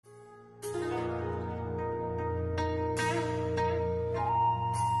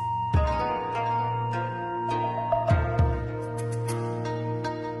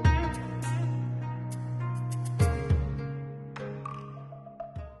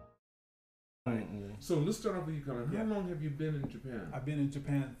Mm-mm. So let's start off with you, Colin. How Yeah. long have you been in Japan? I've been in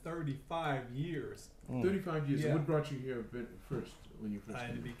Japan 35 years. 35 years. So Yeah. what brought you here first when you first In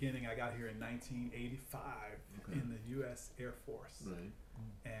the came? beginning, I got here in 1985 Okay. in the U.S. Air Force. Right.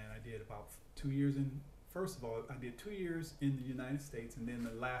 And I did about 2 years in, first of all, I did 2 years in the United States, and then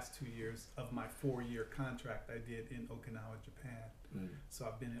the last 2 years of my 4-year contract I did in Okinawa, Japan. Right. So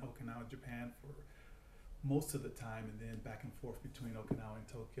I've been in Okinawa, Japan for most of the time, and then back and forth between Okinawa and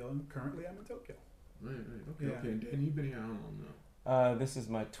Tokyo. And currently I'm in Tokyo. Right. Okay. Yeah. Okay. And Dan, you've been here how long now? This is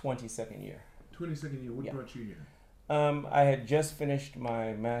my 22nd year. 22nd year. What Yeah. brought you here? I had just finished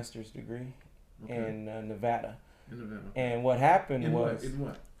my master's degree Okay. in Nevada. In Nevada. And what happened In was, what? In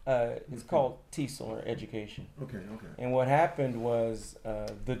what? it's called TESOL, or education. Okay. Okay. And what happened was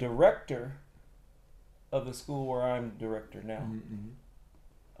the director of the school where I'm director now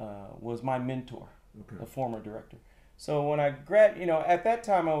was my mentor, Okay. the former director. So when I at that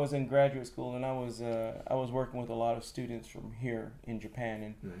time I was in graduate school, and I was working with a lot of students from here in Japan,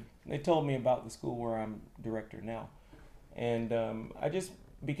 and Right. they told me about the school where I'm director now. And I just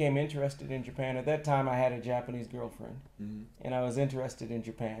became interested in Japan. At that time I had a Japanese girlfriend, Mm-hmm. and I was interested in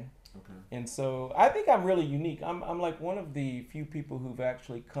Japan. Okay. And so I think I'm really unique. I'm like one of the few people who've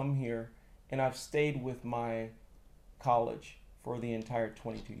actually come here, and I've stayed with my college for the entire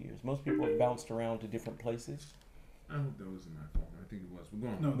 22 years. Most people have bounced around to different places. I hope that wasn't my fault. I think it was. We're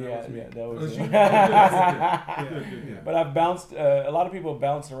going. No, that was me. Yeah, that Oh, was it's it. you? Good, good, yeah. But I've bounced, a lot of people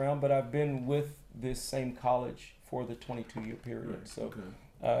bounce around, but I've been with this same college for the 22-year period. Right. So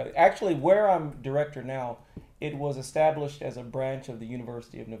Okay. actually, where I'm director now, it was established as a branch of the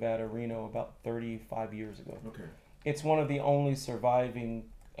University of Nevada, Reno, about 35 years ago. Okay. It's one of the only surviving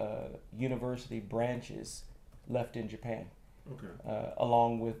university branches left in Japan, Okay.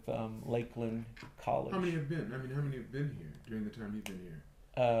 along with Lakeland College. How many have been? I mean, how many have been here during the time you've been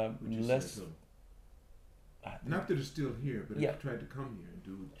here? Would you Less. say so? I think- Not that it's still here, but Yeah. have tried to come here and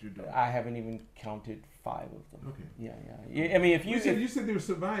do what you're doing. I haven't even counted 5 of them. Okay. Yeah. I mean, if you You said they were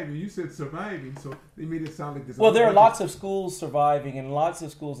surviving. You said surviving, so they made it sound like this. well, there are lots of schools surviving, and lots of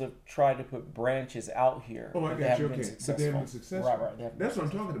schools have tried to put branches out here. Oh, I but got you. Been Okay, but they haven't been successful. Right. They haven't That's been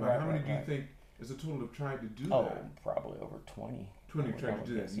what I'm talking successful. about. How many Right, do you right. think as a total have tried to do Oh, that? probably over 20. 20 I would- tried I to would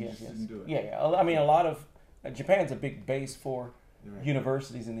do that. guess. And you Yes, just yes. didn't do it. Yeah. I mean, a lot of Japan's a big base for Right.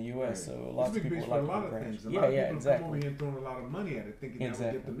 universities in the U.S. Right. So It's lots a of big people base would for a like lot to of branch. things. A Yeah, lot of yeah, people exactly. come over here and throwing a lot of money at it, thinking that would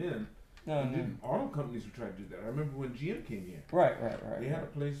Exactly. get them in. No, And no. didn't. Auto companies would try to do that. I remember when GM came here. Right. They had a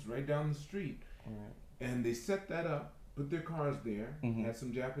place right down the street, Right. and they set that up, put their cars there, Mhm. had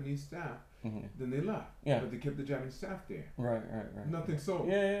some Japanese staff. Mhm. Then they left. Yeah. But they kept the Japanese staff there. Right. Nothing sold.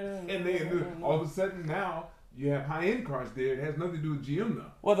 Yeah. And all of a sudden now you have high-end cars there. It has nothing to do with GM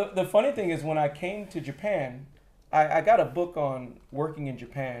though. Well, the funny thing is when I came to Japan, I got a book on working in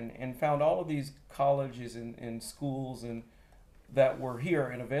Japan and found all of these colleges and schools and that were here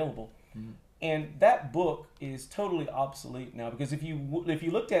and available. Mhm. And that book is totally obsolete now, because if you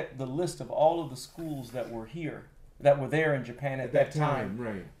looked at the list of all of the schools that were here, that were there in Japan at that time,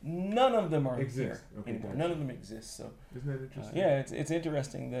 right? none of them are Exist. here Okay, anymore. gotcha. None of them exist. So Isn't that interesting? yeah, it's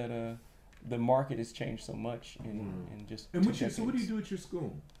interesting that the market has changed so much in just And 2 so what do you decades. do at your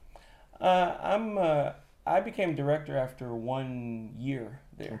school? I became director after 1 year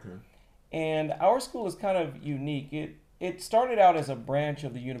there. Okay. And our school is kind of unique. It started out as a branch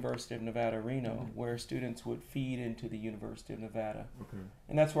of the University of Nevada, Reno, Mhm. where students would feed into the University of Nevada. Okay.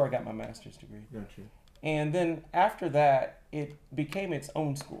 And that's where I got my master's degree. Gotcha. And then after that, it became its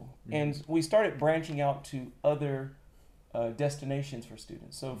own school. Mhm. And we started branching out to other destinations for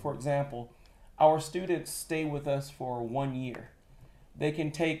students. So, for example, our students stay with us for 1 year. They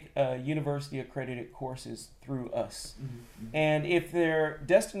can take university accredited courses through us. Mm-hmm. And if their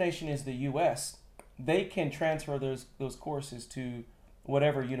destination is the U.S., they can transfer those courses to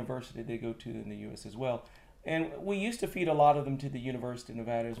whatever university they go to in the U.S. as well. And we used to feed a lot of them to the University of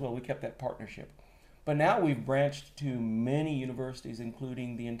Nevada as well. We kept that partnership. But now we've branched to many universities,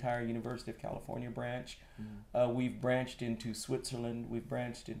 including the entire University of California branch. Mm-hmm. We've branched into Switzerland. We've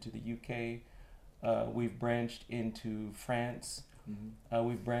branched into the UK. We've branched into France. Mm-hmm.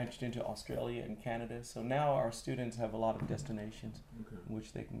 We've branched into Australia and Canada. So now our students have a lot of destinations Okay.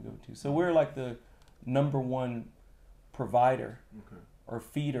 which they can go to. So we're like the number one provider Okay. or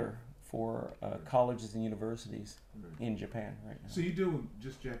feeder for colleges and universities Right. in Japan right now. So you deal with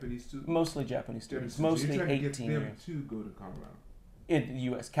just Japanese students? Mostly Japanese students, So you're mostly trying to get 18 them years. to go to Colorado. In the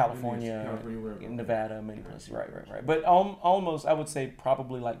U.S., California, wherever. Nevada, many Gotcha, places. gotcha. Right. But almost, I would say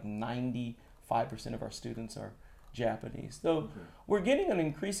probably like 95% of our students are Japanese. Though Okay. we're getting an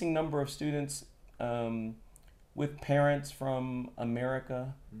increasing number of students with parents from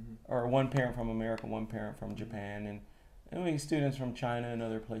America, Mhm. or one parent from America, one parent from Japan, and we students from China and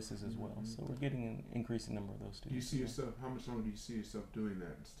other places as well. Mhm. So we're getting an increasing number of those Do you students. see yourself? How much longer do you see yourself doing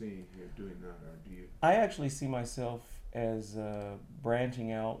that and staying here doing that, or do you? I actually see myself as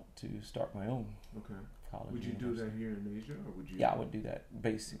branching out to start my own Okay. college. Would you do university. that here in Asia, or would you? Yeah, I would do that.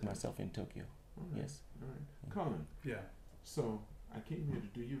 Base Okay. myself in Tokyo. All right. Yes. All right. Colin. Yeah. So I came here to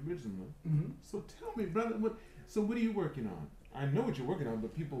do your original. Mm-hmm. So tell me, brother, what are you working on? I know what you're working on,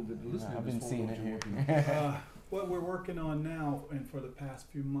 but people that listen I've to been this seeing won't it know what here. you're working on. What we're working on now and for the past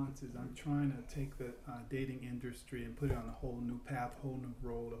few months is I'm trying to take the dating industry and put it on a whole new path, whole new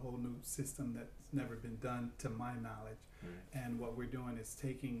road, a whole new system that's never been done to my knowledge. Right. And what we're doing is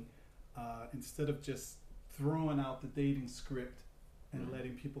taking, instead of just throwing out the dating script and Mhm.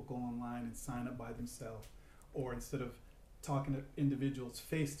 letting people go online and sign up by themselves, or instead of talking to individuals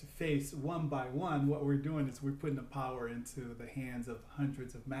face to face, one by one, what we're doing is we're putting the power into the hands of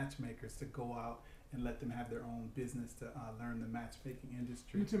hundreds of matchmakers to go out and let them have their own business to learn the matchmaking Can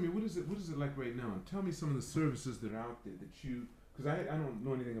industry. you tell me what is it like right now? And tell me some of the services that are out there that you, because I don't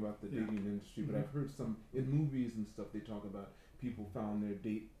know anything about the Yeah. dating industry, but Mhm. I've heard some in movies and stuff. They talk about people found their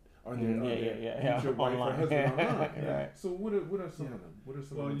date or their, Mm, or yeah, their yeah. future wife or Online. husband online. Right. So what are some Yeah. of them? What are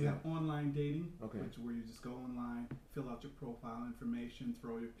some Well, of them? you have online dating, Okay. which where you just go online, fill out your profile information,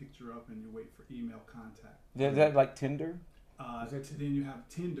 throw your picture up, and you wait for email contact. Is that like Tinder? Is that Then you have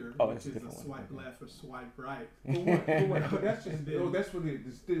Tinder, Oh, which it's a is a different one. swipe Okay. left or swipe right. For what? For what? Oh, that's just. And then- Oh, that's for the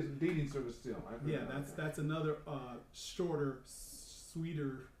dating service still. I've heard Yeah, about that. that's another shorter,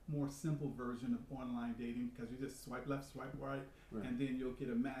 sweeter, more simple version of online dating because you just swipe left, swipe right, Right. and then you'll get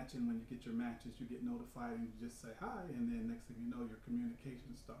a match. And when you get your matches, you get notified and you just say hi, and then next thing you know, your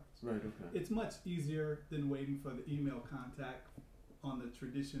communication starts. Right. Okay. It's much easier than waiting for the email contact on the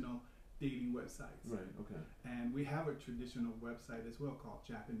traditional dating websites. Right. Okay. And we have a traditional website as well called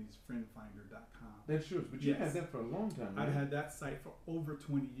JapaneseFriendFinder.com. That's yours, but you Yes. had that for a long time. Right? I've had that site for over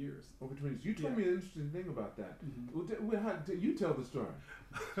 20 years. over 20 years. You told Yeah. me an interesting thing about that. Mhm. You tell the story.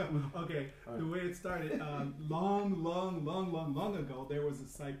 Okay, All the right. way it started, long ago, there was a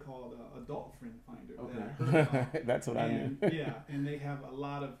site called Adult Friend Finder that I heard of. That's what I knew. And, yeah, and they have a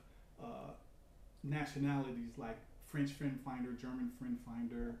lot of nationalities like French Friend Finder, German Friend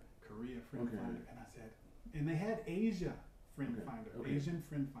Finder, Korea Friend Okay. Finder, and I said, and they had Asia Friend Okay, Finder, okay. Asian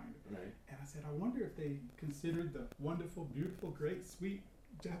Friend Finder, Right. and I said, I wonder if they considered the wonderful, beautiful, great, sweet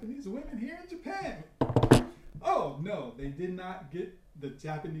Japanese women here in Japan. Oh no, they did not get the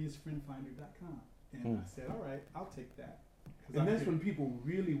JapaneseFriendFinder.com, and I said, all right, I'll take that. 'Cause And I that's could- when people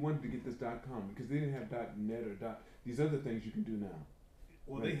really wanted to get this .com because they didn't have .net or these other things you can do now.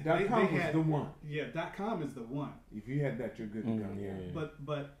 well, Right. they .com was had the one. yeah, .com is the one. If you had that, you're good to go. Yeah.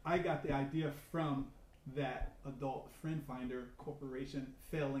 But I got the idea from that Adult Friend Finder Corporation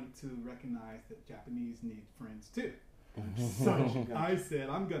failing to recognize that Japanese need friends too. So Gotcha. I said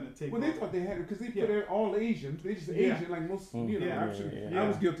I'm gonna take. Well, they over. thought they had it because they Yeah. put it all Asians. They just Yeah. Asian like most. Mm. You know, Yeah. actually, Yeah. I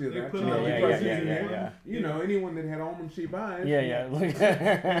was guilty of They that. put too. all Yeah, the yeah, Asians yeah, in yeah, there. yeah. You know, anyone that had almond shaped eyes. Yeah, yeah. Look, They put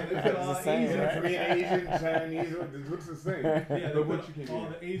it's all the same, Asian right? Korean, Asian, Chinese, it looks the same. Yeah, they But what put you can all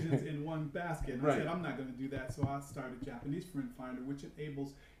do. the Asians in one basket. And I Right. said I'm not going to do that, so I started Japanese Friend Finder, which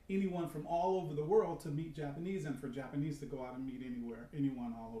enables anyone from all over the world to meet Japanese, and for Japanese to go out and meet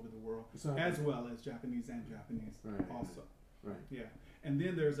anyone all over the world, So- as well as Japanese and Japanese Right. also. Right. Yeah, and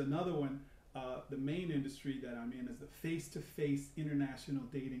then there's another one. The main industry that I'm in is the face-to-face international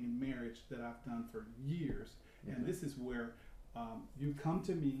dating and marriage that I've done for years. Okay. And this is where you come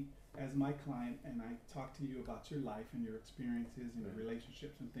to me as my client, and I talk to you about your life and your experiences and your Right.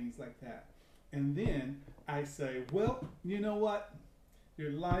 relationships and things like that. And then I say, well, you know what?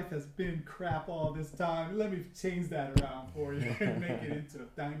 Your life has been crap all this time. Let me change that around for you and make it into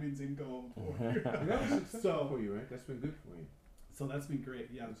diamonds and gold for you. And that was successful So- for you, right? That's been good for you. So that's been great.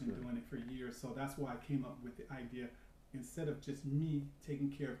 Yeah, I've That's been good. doing it for years. So that's why I came up with the idea. Instead of just me taking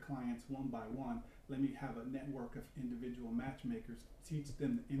care of clients one by one, let me have a network of individual matchmakers, teach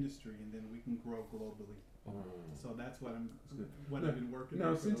them the industry, and then we can grow globally. So that's what good. what Now- I've been working Now,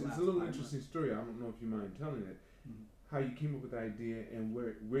 on for since the it's last a little 5 interesting months. story, I don't know if you mind telling it. Mhm. How you came up with the idea and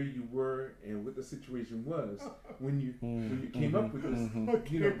where you were and what the situation was when you came up with this,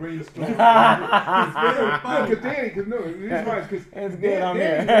 you know, brainstorm. It's very fun because Danny, because no, the reason why is because It's good, I'm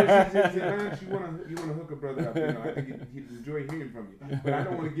here. Lance, you wanna hook a brother up. You know, I think he'd enjoy hearing from you, but I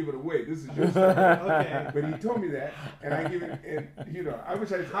don't want to give it away. This is your story. Okay. But he told me that, and I give it, and you know, I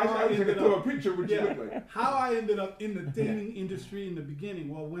wish I How wish I could ended throw a up- picture of what you Yeah. look like. How I ended up in the dating industry in the beginning.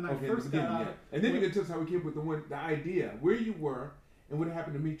 Well, when I Okay, in the first got beginning, out, yeah. And then you can tell us how we came up with the idea, where you were, and what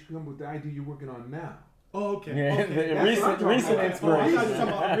happened to make you come up with the idea you're working on now. Oh, okay. Yeah, Okay. the That's recent- what I'm talking recent about. inspiration. Oh, I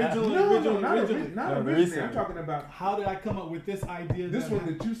thought you were talking about originally. Not No, originally. recent. I'm talking about How did I come up with this idea? this one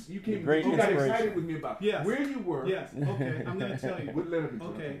that you came. Great You got inspiration. excited with me about Yes. where you were. Yes. Okay. I'm gonna tell you. What led up into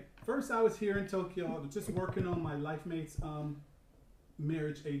Okay. First, I was here in Tokyo, just working on my life mate's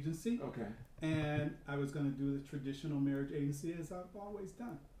marriage agency, Okay. and I was gonna do the traditional marriage agency as I've always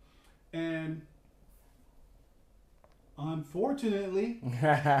done, and unfortunately,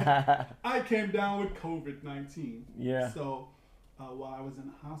 I came down with COVID-19. Yeah. So while I was in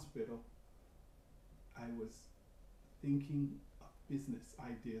the hospital, I was thinking of business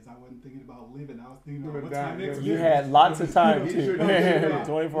ideas. I wasn't thinking about living. I was thinking about what's my next You business. had lots of time You too. sure did.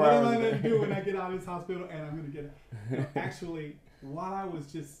 24 What am hours. I a going to day. do when I get out of this hospital? And I'm going to get it. Actually, while I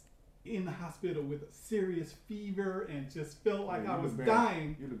was just in the hospital with a serious fever and just felt like Yeah, I you was look bad.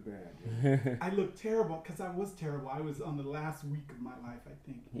 dying, You look bad. Yeah. I looked terrible because I was terrible. I was on the last week of my life, I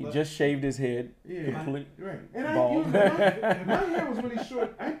think. He But- just shaved his head. Yeah. Complete. Right. And Bald. my hair was really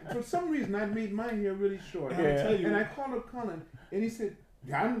short. For some reason, I made my hair really short. And I'll Yeah. tell you, And I called up Colin, and he said,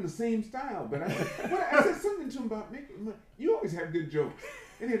 I'm in the same style. But I said something to him about, you always have good jokes.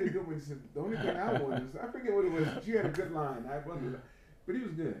 And he had a good one. He said, the only thing I want is, I forget what it was, but you had a good line. But he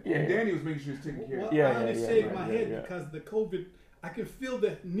was good. Yeah. And Danny was making sure he was taking care well, of. Yeah, I only yeah, shaved yeah, my yeah, head yeah. because the COVID, I could feel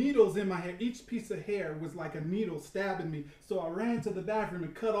the needles in my hair. Each piece of hair was like a needle stabbing me. So I ran to the bathroom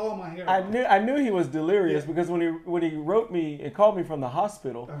and cut all my hair off. I knew he was delirious Yeah. because when he wrote me and called me from the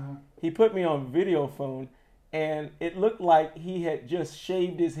hospital, Uh-huh. he put me on video phone, and it looked like he had just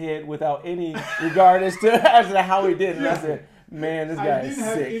shaved his head without any regard as to how he did it. And I said, "Man, this I guy is didn't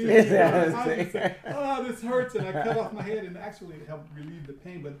have sick." any This idea. guy is I sick. just said, oh, this hurts, and I cut off my head, and actually it helped relieve the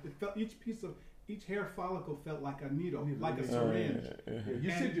pain. But it felt each hair follicle felt like a needle, like a syringe. Yeah, you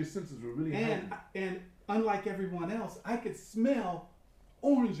said your senses were really And heightened. and unlike everyone else, I could smell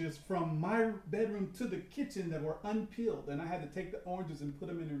oranges from my bedroom to the kitchen that were unpeeled, and I had to take the oranges and put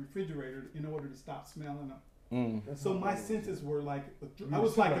them in the refrigerator in order to stop smelling them. That's So how my it was. senses were like You I were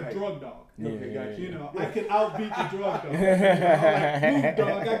was like a super drug dog. Okay, Yeah, got You you. know, I could outbeat the drug dog. I'm like, move,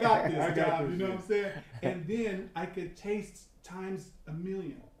 dog, I got this I got job. this, You know yeah. what I'm saying? And then I could taste times a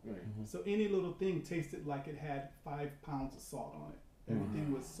million. Right. So any little thing tasted like it had 5 pounds of salt on it.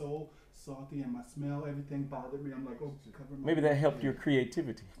 Everything was so salty, and my smell, everything bothered me. I'm like, oh, cover my. Maybe that helped your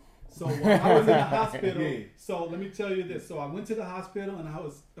creativity. So while I was in the hospital, Yeah. so let me tell you this. So I went to the hospital, and I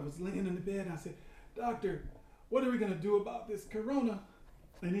was laying in the bed, and I said, "Doctor, what are we gonna do about this corona?"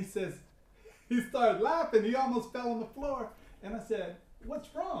 And he says, he started laughing. He almost fell on the floor. And I said,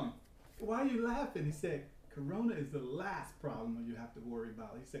 "What's wrong? Why are you laughing?" He said, "Corona is the last problem that you have to worry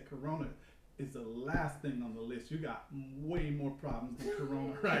about." He said, "Corona is the last thing on the list. You got way more problems than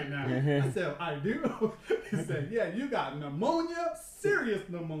corona right now." I said, "I do?" He said, "Yeah, you got pneumonia, serious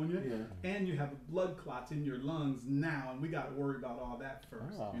pneumonia, Yeah. and you have blood clots in your lungs now, and we got to worry about all that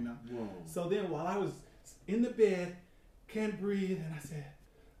first, Oh. you know." Whoa. So then while I was in the bed, can't breathe, and I said,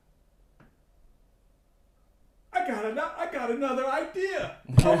 I got another idea.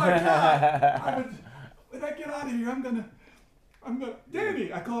 Oh my God. When I get out of here, I'm gonna,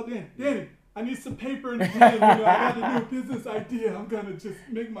 Danny, I called Danny, I need some paper and pen. You know, I got a new business idea. I'm gonna just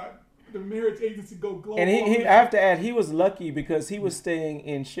make the marriage agency go global. And I have to add, he was lucky because he was staying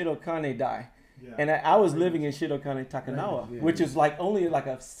in Shirokane-dai. Yeah. And I was living in Shirokane Takanawa, Yeah. which is like only like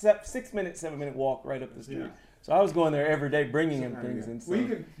a 7-minute walk right up the street. Yeah. So I was going there every day, bringing him things. And so, Well,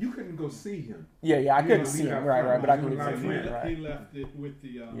 you couldn't go see him. yeah, I you couldn't know, see leave him, out right, front. but I You could know, see like, him, he right. left it with the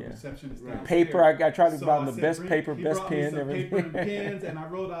Yeah. receptionist Right. downstairs. Paper, I tried to So buy him I the said, best bring- paper, he best brought me pen, some everything. paper and pens, and I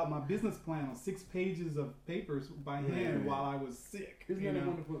wrote out my business plan on 6 pages of papers by hand while I was sick. Isn't you that know?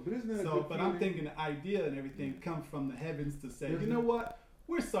 wonderful? But isn't that a So, good but feeling? I'm thinking the idea and everything come from the heavens to say, Mhm. you know what?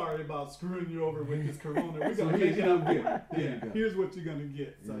 We're sorry about screwing you over with this corona. We're So gonna here's make it up. what you get. There Yeah, you go. here's what you're gonna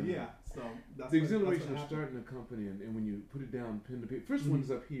get. So Yeah. yeah, so that's The what exhilaration of happened. starting a company and when you put it down, pen to paper. First Mhm.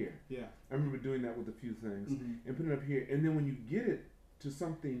 one's up here. Yeah. I remember doing that with a few things Mhm. and putting it up here. And then when you get it to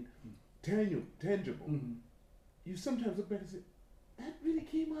something tangible, Mhm. you sometimes look back and say, that really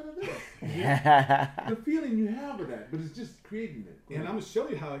came out of this. Yeah. The feeling you have of that, but it's just creating it. And I'm gonna show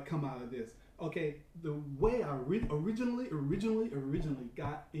you how it come out of this. Okay, the way I originally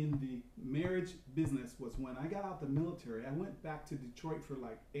got in the marriage business was when I got out the military. I went back to Detroit for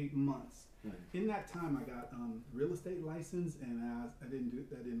like 8 months. Right. In that time, I got real estate license, and that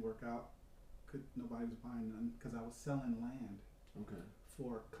didn't work out. Nobody was buying none because I was selling land Okay.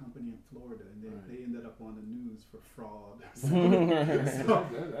 for a company in Florida, and Right. they ended up on the news for fraud. That's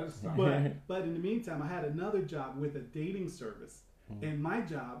But in the meantime, I had another job with a dating service, and my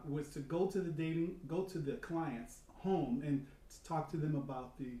job was to go to the client's home and talk to them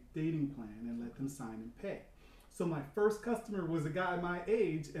about the dating plan and let them sign and pay. So my first customer was a guy my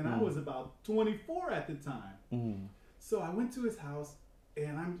age, and I was about 24 at the time. So I went to his house,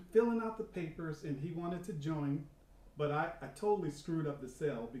 and I'm filling out the papers, and he wanted to join, but I totally screwed up the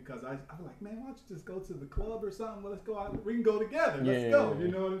sale because I was like, man, why don't you just go to the club or something? Well, let's go out. We can go together. Let's go. You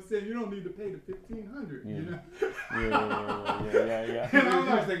know what I'm saying? You don't need to pay the $1,500. You know? Yeah. And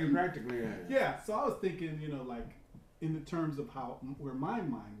I was thinking practically. Yeah. So I was thinking, you know, like in the terms of where my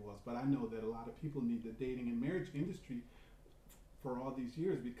mind was, but I know that a lot of people need the dating and marriage industry for all these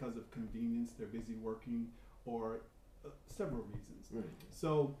years because of convenience. They're busy working or several reasons. Right.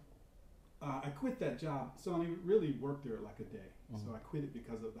 So I quit that job. So I really worked there like a day. So I quit it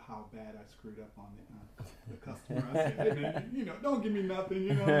because of how bad I screwed up on the customer. I said, hey man, you know, don't give me nothing,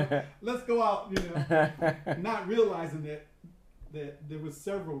 you know, let's go out, you know, not realizing that there was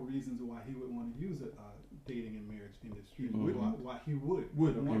several reasons why he would want to use a dating and marriage industry, why he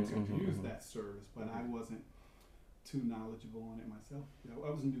would want to use that service, but I wasn't too knowledgeable on it myself. You know,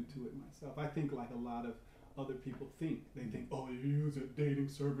 I was new to it myself. I think like a lot of other people think. They think, oh, you use a dating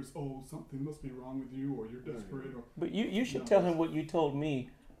service, oh, something must be wrong with you, or you're desperate. Or but you should tell him what you told me,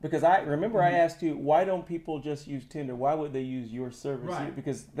 because I remember I asked you, why don't people just use Tinder? Why would they use your service? Right.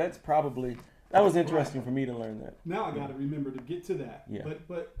 Because that was interesting for me to learn that. Now I got to remember to get to that. Yeah.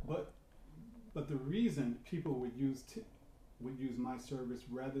 But the reason people would use my service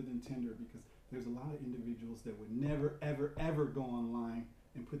rather than Tinder, because there's a lot of individuals that would never ever go online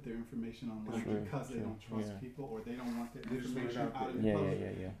and put their information online because they don't trust people, or they don't want their information out in the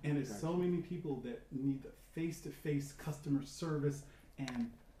public. And there's so many people that need the face-to-face customer service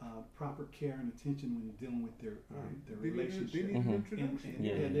and proper care and attention when you're dealing with their relationship. They need an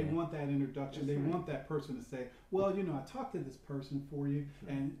introduction. They want that introduction. They want that person to say, well, you know, I talked to this person for you,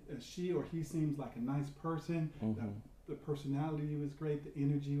 and she or he seems like a nice person. The personality was great. The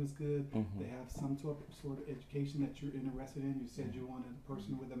energy was good. They have some sort of education that you're interested in. You said you wanted a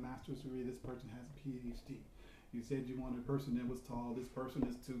person with a master's degree. This person has a PhD. You said you wanted a person that was tall. This person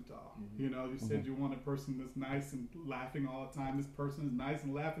is too tall. You know, you said you want a person that's nice and laughing all the time. This person is nice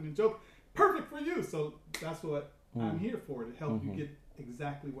and laughing and joking. Perfect for you. So that's what I'm here for, to help you get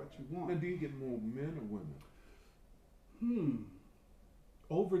exactly what you want. And do you get more men or women?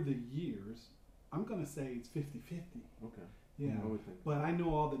 Over the years, I'm going to say it's 50-50. Okay. Yeah. But I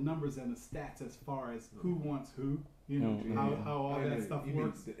know all the numbers and the stats as far as who wants who, you know, how all that stuff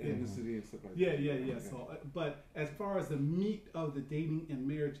works. The ethnicity and stuff like that. Yeah. Okay. So, but as far as the meat of the dating and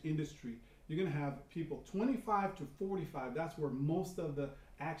marriage industry, you're going to have people 25 to 45. That's where most of the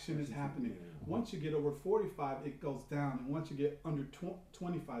action is happening. Once you get over 45, it goes down, and once you get under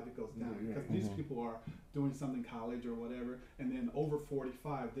 25, it goes down, because these people are doing something college or whatever, and then over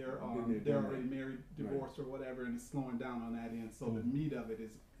 45, they're already married, divorced, or whatever, and it's slowing down on that end. So the meat of it is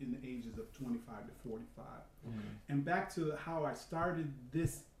in the ages of 25 to 45. And back to how I started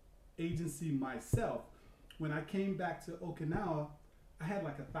this agency myself, when I came back to Okinawa, I had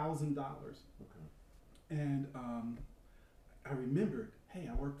like $1,000, and I remembered, hey,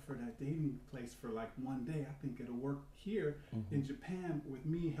 I worked for that dating place for like one day. I think it'll work here in Japan with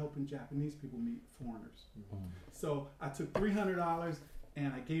me helping Japanese people meet foreigners. So I took $300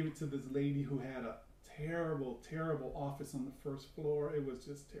 and I gave it to this lady who had a terrible office on the first floor. It was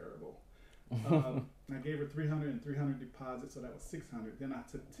just terrible. I gave her $300 and $300 deposit, so that was $600. Then I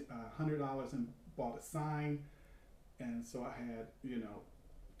took $100 and bought a sign, and so I had, you know,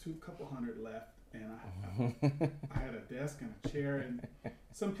 couple hundred left. And I had a desk and a chair, and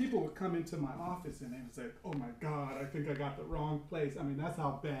some people would come into my office and they would say, oh my God, I think I got the wrong place. I mean, that's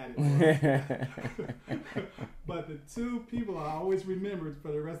how bad it was. But the two people I always remembered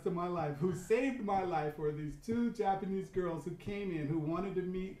for the rest of my life who saved my life were these two Japanese girls who came in, who wanted to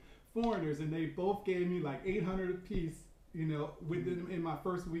meet foreigners, and they both gave me like $800 a piece, you know, within in my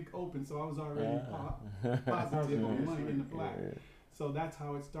first week open. So I was already positive on money in the black. So that's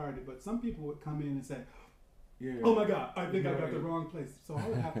how it started. But some people would come in and say, oh my God, I think I got the wrong place. So I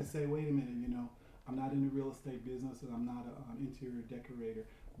would have to say, wait a minute, you know, I'm not in the real estate business, and I'm not an interior decorator.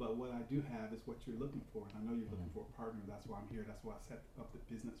 But what I do have is what you're looking for. And I know you're looking for a partner. That's why I'm here. That's why I set up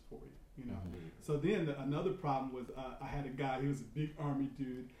the business for you, you know. So then another problem was I had a guy, he was a big army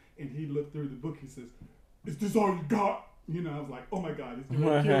dude, and he looked through the book. He says, is this all you got? You know, I was like, oh my God, he's going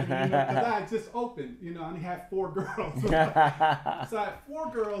to kill me. You know, because I had just opened, you know, and he had 4 girls. So I had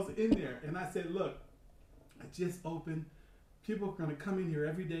 4 girls in there. And I said, look, I just opened. People are going to come in here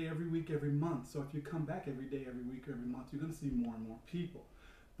every day, every week, every month. So if you come back every day, every week, every month, you're going to see more and more people.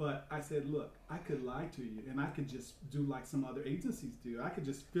 But I said, look, I could lie to you, and I could just do like some other agencies do. I could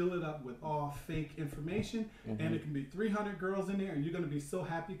just fill it up with all fake information, and it can be 300 girls in there, and you're going to be so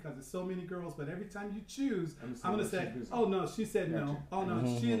happy because there's so many girls. But every time you choose, I'm going to say, oh no, she said no. Oh no,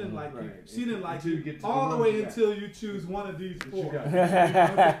 she didn't like you. She didn't like you all the way until you choose one of these 4. You know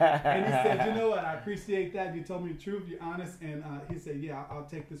and he said, you know what? I appreciate that. You told me the truth. You're honest. And he said, yeah, I'll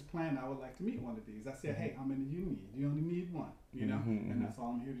take this plan. I would like to meet one of these. I said, hey, how many do you need? You only need one. You know, and that's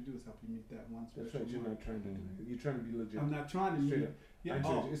all I'm here to do is help you meet that one special. That's right. You're not trying to do that. You're trying to be legit. I'm not trying to straight be. up.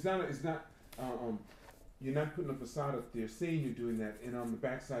 Yeah. It's not. You're not putting a facade up there saying you're doing that, and on the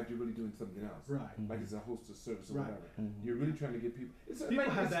backside you're really doing something else. Right. Like it's a hostess service or Right. whatever. You're really trying to get people. People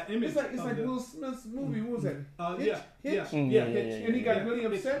have that image. It's like Will Smith's movie. What was that? Hitch. Hitch. And he got really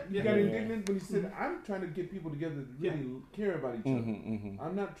upset. He got Yeah. indignant when he said, "I'm trying to get people together that really care about each other.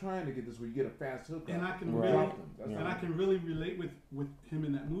 I'm not trying to get this where you get a fast hook." And I can Right. I can really relate with him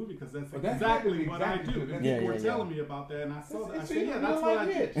in that movie because that's But that's exactly what I do. exactly- And people were telling me about that, and I saw that. I said, yeah, that's what I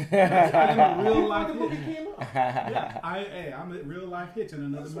did. Hitch. I'm a real life The movie Hitch. came up. Yeah, I'm a real life Hitch, and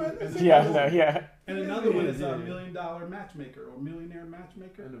another That's movie. right, that's and Yeah, another- no, yeah. And another one is Yeah. a $1 million matchmaker or millionaire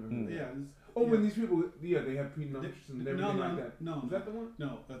matchmaker. I never heard of that. Yeah. When these people, they have prenuptials and everything like that. No. Is that the one?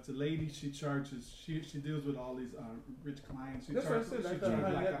 No, it's a lady. She charges. She deals with all these rich clients. She That's what I charges, said. She I thought charges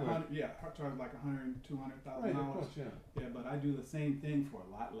I like had one. charges like $100,000, $200,000. Right, of course, yeah. Yeah, but I do the same thing for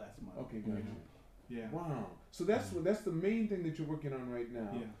a lot less money. Okay, gotcha. Yeah. Wow. So that's the main thing that you're working on right now.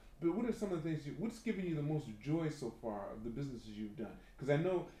 Yeah. But what are some of the things? What's giving you the most joy so far of the businesses you've done? Because I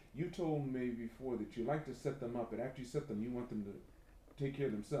know you told me before that you like to set them up, and after you set them, you want them to take care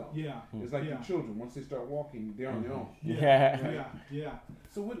of themselves. Yeah. It's like Yeah. your children. Once they start walking, they're on their own. Yeah. Yeah.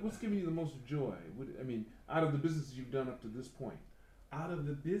 So what's giving you the most joy? Out of the businesses you've done up to this point? Out of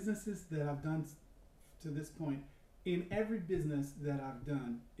the businesses that I've done to this point, in every business that I've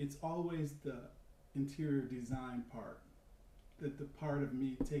done, it's always the interior design part. The part of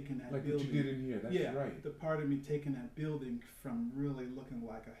me taking that Like building. what you did in here. That's right. The part of me taking that building from really looking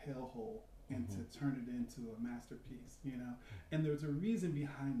like a hellhole and to turn it into a masterpiece, you know. And there's a reason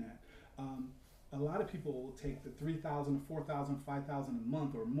behind that. A lot of people will take the $3,000, $4,000, $5,000 a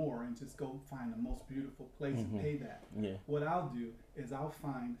month or more and just go find the most beautiful place and pay that. Yeah. What I'll do is I'll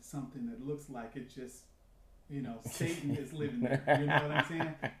find something that looks like it just, you know, Satan is living there. You know what I'm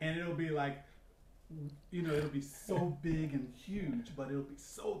saying? And it'll be like, you know, it'll be so big and huge, but it'll be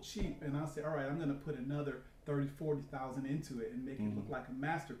so cheap. And I'll say, all right, I'm going to put another 30, 40,000 into it and make it look like a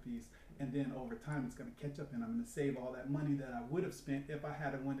masterpiece. And then over time, it's going to catch up, and I'm going to save all that money that I would have spent if I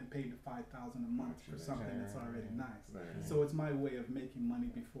had went and paid the $5,000 a month for something that's already nice. Right. So it's my way of making money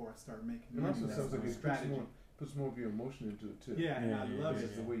before I start making It money. also That's sounds like my it strategy. puts more of your emotion into it too. Yeah, and I love This it.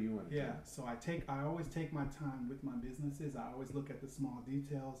 is the way you want it. Yeah, so I always take my time with my businesses. I always look at the small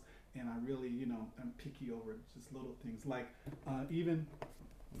details, and I really, you know, I'm picky over just little things. Like even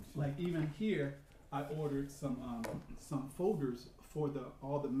here, I ordered some folders for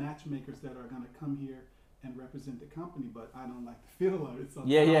all the matchmakers that are going to come here and represent the company, but I don't like the feel of it. So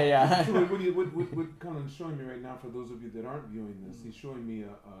Yeah. So what Colin's showing me right now, for those of you that aren't viewing this, he's showing me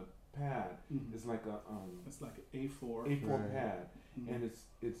a pad. It's like it's like an A4 A4 pad, and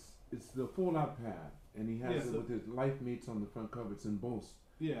it's the fold-out pad, and he has it with his Life Mates on the front cover. It's embossed.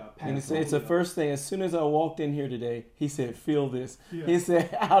 Yeah, And it's the first thing. As soon as I walked in here today, he said, "Feel this." Yeah. He said,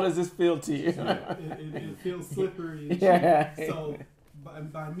 "How does this feel to you?" It feels slippery. And Yeah. cheap. So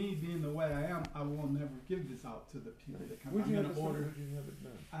by me being the way I am, I will never give this out to the people that come. Where'd you I'm have gonna order. Where'd you have it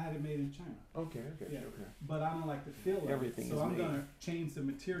done? I had it made in China. Okay. Yeah. Okay. But I don't like the feel of Everything it. So is I'm made. gonna change the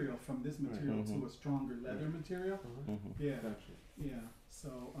material from this material to a stronger leather material. Yeah. Gotcha. Yeah.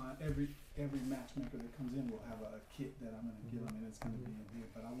 So every matchmaker that comes in will have a kit that I'm gonna give them, and it's gonna be in here.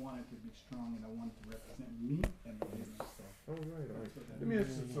 But I want it to be strong, and I want it to represent me and the business. So All right. that's what that Let me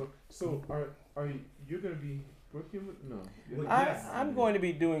is. ask you. So are you gonna be working with Well, I, yes. I'm going to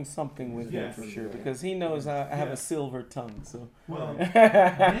be doing something with him Yes. for sure because he knows I have a Yes. silver tongue. So Well,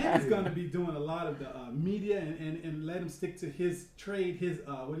 Dan's going to be doing a lot of the media and let him stick to his trade, his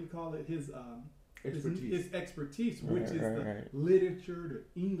what do you call it? His expertise. expertise, which is the right. literature,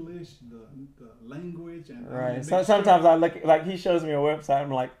 the English, the language, and right. So sometimes I look like he shows me a website.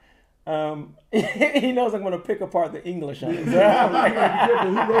 I'm like, he knows I'm going to pick apart the English on it. So I'm like,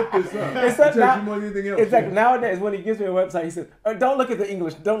 Who wrote this up? It's It tells not- you more than anything else. it's like nowadays when he gives me a website, he says, "Don't look at the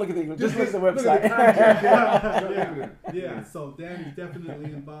English. Don't look at the English. Just look at the website." yeah. So Danny's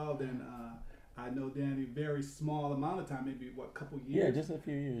definitely involved, and I know Danny very small amount of time, maybe a couple years. Yeah, just a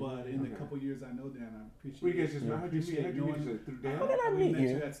few years. But in the couple years I know Dan, I appreciate. Well, you guys just it. how'd you meet? How'd you meet each other? Through Dan? How did I We meet met you?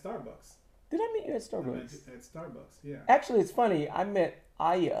 you at Starbucks. Did I meet you at I met Starbucks? you at Starbucks, yeah. Actually, it's funny. I met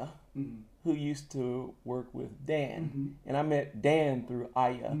Aya, Mm-hmm. who used to work with Dan, Mm-hmm. and I met Dan through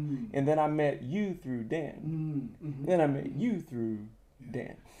Aya, and then I met you through Dan, Mm-hmm. then I met you through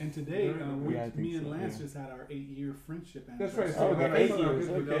Dan. And today, Yeah, I think me and so, Lance yeah. just had our 8-year friendship That's anniversary. right. Oh, So okay, that's 8 years,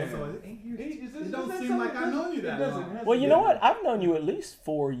 okay. So 8 years. It It don't seem like I know you that long. Well, you know what? I've known you at least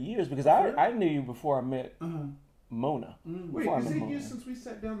 4 years because Sure. I knew you before I met Uh-huh. Mona. Mm. Wait, Before I is met it Mona. years since we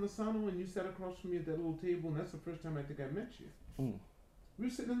sat down in the sauna and you sat across from me at that little table, and that's the first time I think I met you. Mm. We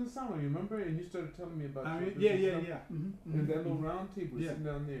were sitting in the sauna, you remember? And you started telling me about I your mean, yeah. business stuff. Mm-hmm. And that little round table, Yeah. sitting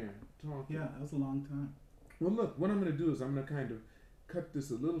down there talking. Yeah, that was a long time. Well, look, what I'm going to do is I'm going to kind of cut this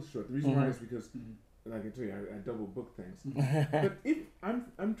a little short. The reason why is because, Mm-hmm. like I tell you, I double book things. But if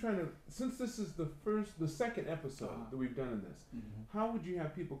I'm trying to, since this is the second episode that we've done in this, how would you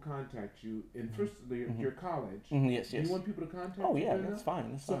have people contact you? In first, your college. Yes, Do yes. you want people to contact Oh you? yeah, right that's now? fine.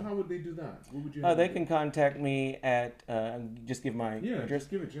 That's So fine. how would they do that? What would you? They them can do? contact me at just give my Yeah, address. just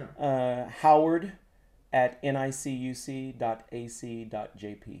give it, yeah. Howard at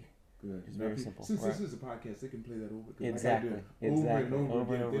nicuc.ac.jp. Good. It's Now, very pe- simple, Since right. this is a podcast, they can play that over. 'cause Exactly, Like I did, exactly. over and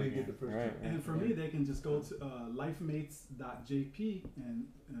over and again. They didn't get the first Right, time. right. And for me, they can just go to lifemates.jp and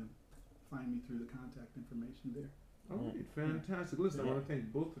find me through the contact information there. All right, fantastic. Listen, I want to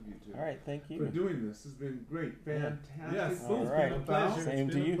thank both of you two All right, thank for you. doing this. It's been great, fantastic. Yes, All it's right. been a pleasure. Same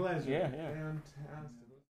It's to been a you. pleasure. Yeah, yeah. Fantastic.